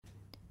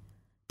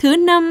Thứ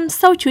Năm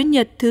sau Chúa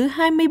Nhật thứ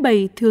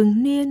 27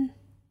 thường niên.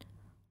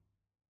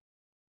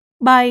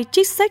 Bài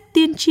trích sách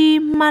tiên tri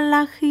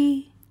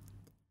Ma-la-khi.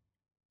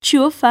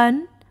 Chúa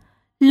phán: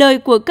 lời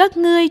của các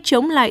ngươi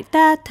chống lại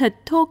ta thật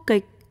thô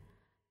kệch.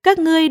 Các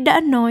ngươi đã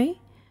nói: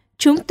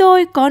 chúng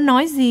tôi có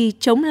nói gì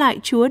chống lại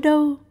Chúa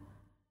đâu.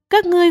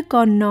 Các ngươi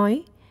còn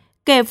nói: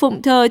 kẻ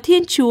phụng thờ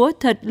Thiên Chúa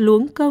thật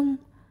luống công.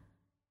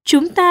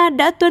 Chúng ta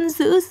đã tuân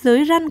giữ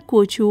giới răn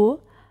của Chúa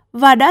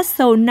và đã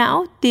sầu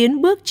não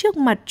tiến bước trước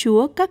mặt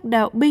Chúa các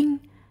đạo binh,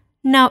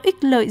 nào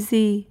ích lợi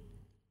gì?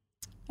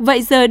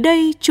 Vậy giờ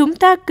đây chúng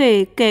ta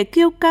kể kẻ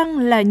kiêu căng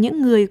là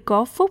những người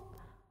có phúc.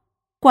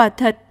 Quả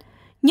thật,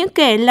 những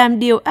kẻ làm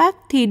điều ác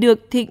thì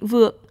được thịnh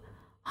vượng.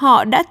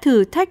 Họ đã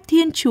thử thách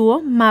Thiên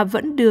Chúa mà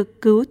vẫn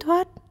được cứu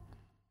thoát.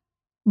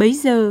 Bấy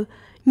giờ,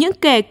 những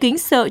kẻ kính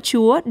sợ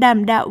Chúa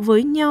đàm đạo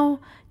với nhau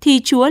thì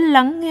Chúa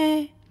lắng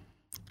nghe.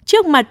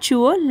 Trước mặt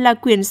Chúa là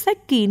quyển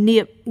sách kỷ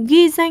niệm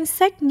ghi danh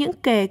sách những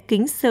kẻ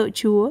kính sợ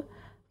Chúa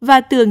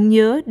và tưởng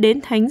nhớ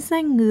đến thánh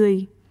danh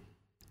Người.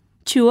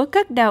 Chúa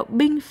các đạo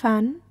binh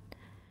phán: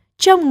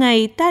 trong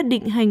ngày ta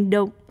định hành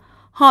động,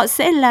 họ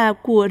sẽ là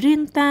của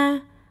riêng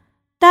ta.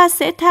 Ta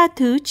sẽ tha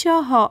thứ cho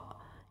họ,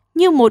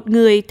 như một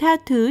người tha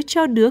thứ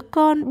cho đứa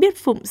con biết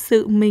phụng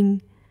sự mình.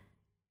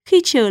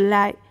 Khi trở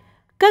lại,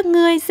 các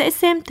ngươi sẽ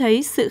xem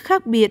thấy sự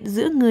khác biệt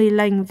giữa người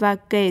lành và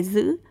kẻ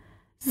dữ,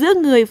 giữa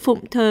người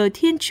phụng thờ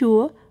Thiên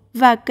Chúa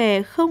và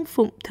kẻ không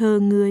phụng thờ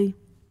người.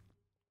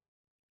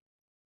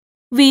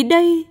 Vì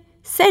đây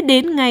sẽ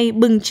đến ngày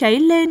bừng cháy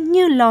lên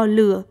như lò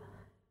lửa.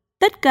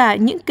 Tất cả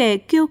những kẻ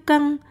kiêu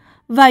căng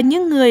và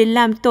những người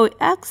làm tội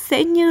ác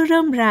sẽ như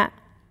rơm rạ.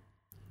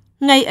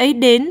 Ngày ấy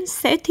đến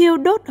sẽ thiêu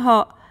đốt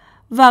họ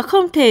và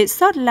không thể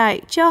sót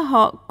lại cho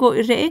họ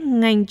cội rễ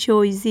ngành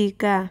chồi gì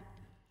cả.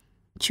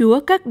 Chúa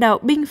các đạo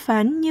binh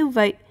phán như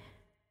vậy.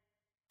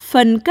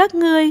 Phần các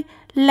ngươi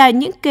là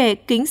những kẻ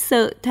kính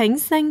sợ thánh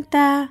danh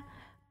ta,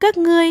 các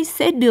ngươi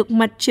sẽ được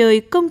mặt trời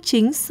công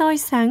chính soi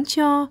sáng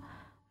cho,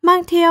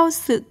 mang theo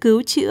sự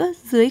cứu chữa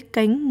dưới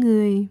cánh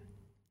người.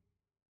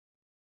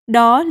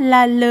 Đó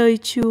là lời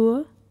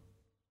Chúa.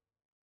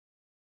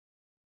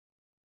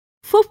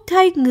 Phúc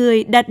thay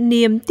người đặt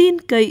niềm tin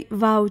cậy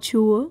vào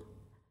Chúa.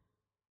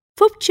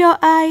 Phúc cho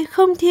ai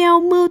không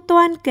theo mưu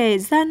toan kẻ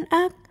gian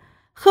ác,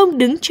 không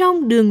đứng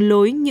trong đường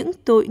lối những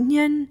tội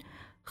nhân,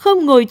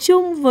 không ngồi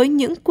chung với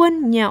những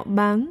quân nhạo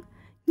báng,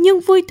 nhưng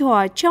vui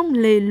thỏa trong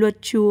lề luật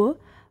Chúa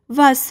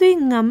và suy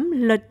ngẫm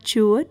luật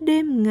Chúa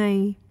đêm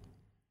ngày.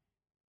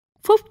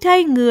 Phúc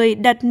thay người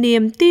đặt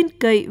niềm tin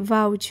cậy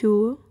vào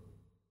Chúa.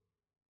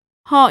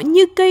 Họ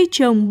như cây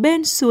trồng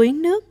bên suối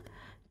nước,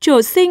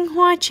 trổ sinh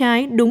hoa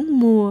trái đúng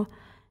mùa,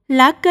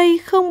 lá cây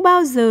không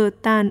bao giờ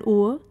tàn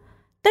úa,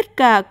 tất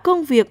cả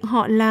công việc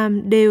họ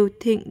làm đều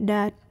thịnh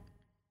đạt.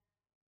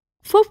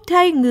 Phúc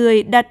thay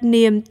người đặt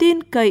niềm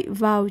tin cậy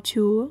vào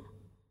Chúa.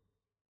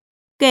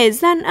 Kẻ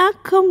gian ác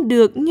không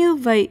được như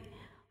vậy,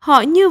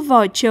 họ như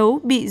vỏ trấu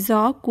bị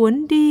gió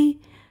cuốn đi,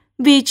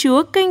 vì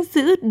Chúa canh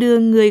giữ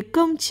đường người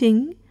công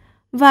chính,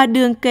 và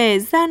đường kẻ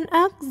gian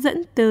ác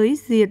dẫn tới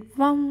diệt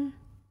vong.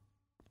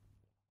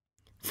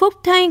 Phúc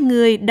thay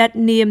người đặt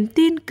niềm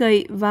tin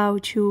cậy vào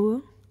Chúa.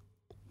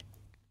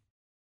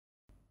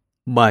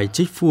 Bài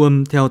trích phúc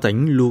âm theo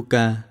Thánh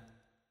Luca.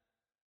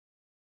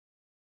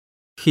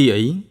 Khi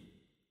ấy,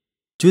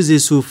 Chúa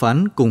Giêsu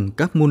phán cùng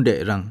các môn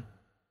đệ rằng: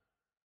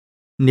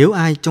 nếu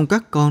ai trong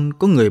các con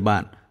có người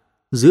bạn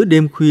giữa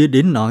đêm khuya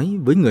đến nói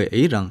với người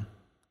ấy rằng: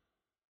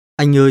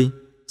 anh ơi,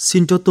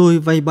 xin cho tôi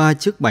vay 3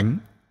 chiếc bánh,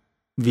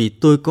 vì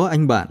tôi có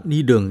anh bạn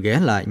đi đường ghé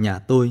lại nhà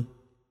tôi,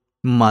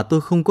 mà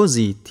tôi không có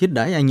gì thiết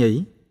đãi anh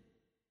ấy.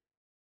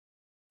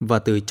 Và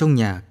từ trong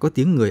nhà có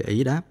tiếng người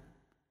ấy đáp: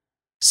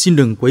 xin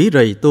đừng quấy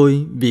rầy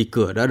tôi vì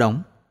cửa đã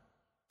đóng.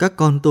 Các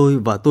con tôi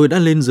và tôi đã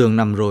lên giường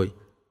nằm rồi,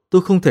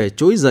 tôi không thể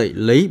trỗi dậy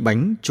lấy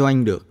bánh cho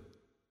anh được.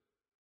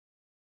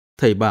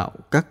 Thầy bảo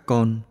các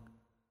con,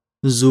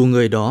 dù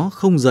người đó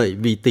không dậy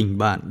vì tình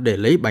bạn để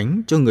lấy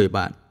bánh cho người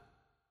bạn,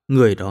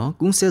 người đó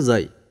cũng sẽ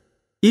dậy,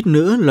 ít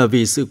nữa là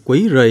vì sự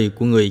quấy rầy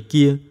của người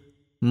kia,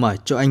 mà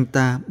cho anh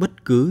ta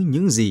bất cứ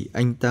những gì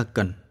anh ta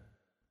cần.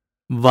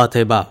 Và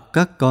thầy bảo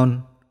các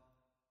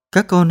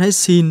con hãy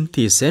xin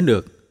thì sẽ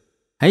được,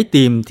 hãy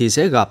tìm thì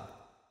sẽ gặp,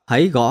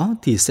 hãy gõ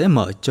thì sẽ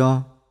mở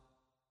cho.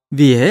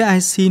 Vì hễ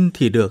ai xin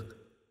thì được,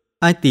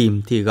 ai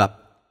tìm thì gặp,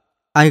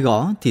 ai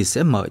gõ thì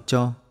sẽ mở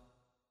cho.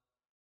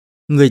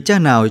 Người cha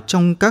nào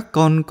trong các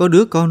con có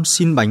đứa con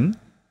xin bánh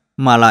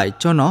mà lại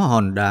cho nó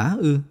hòn đá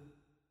ư?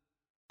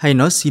 Hay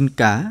nó xin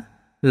cá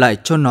lại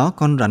cho nó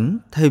con rắn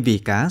thay vì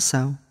cá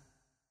sao?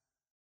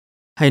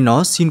 Hay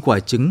nó xin quả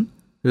trứng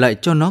lại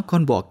cho nó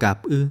con bọ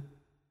cạp ư?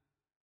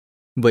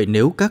 Vậy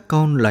nếu các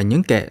con là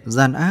những kẻ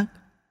gian ác,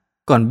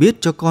 còn biết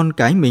cho con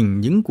cái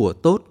mình những của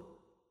tốt,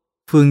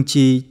 phương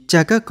chi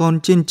Cha các con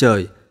trên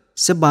trời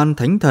sẽ ban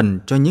thánh thần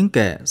cho những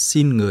kẻ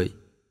xin người.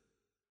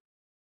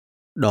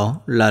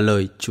 Đó là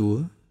lời Chúa.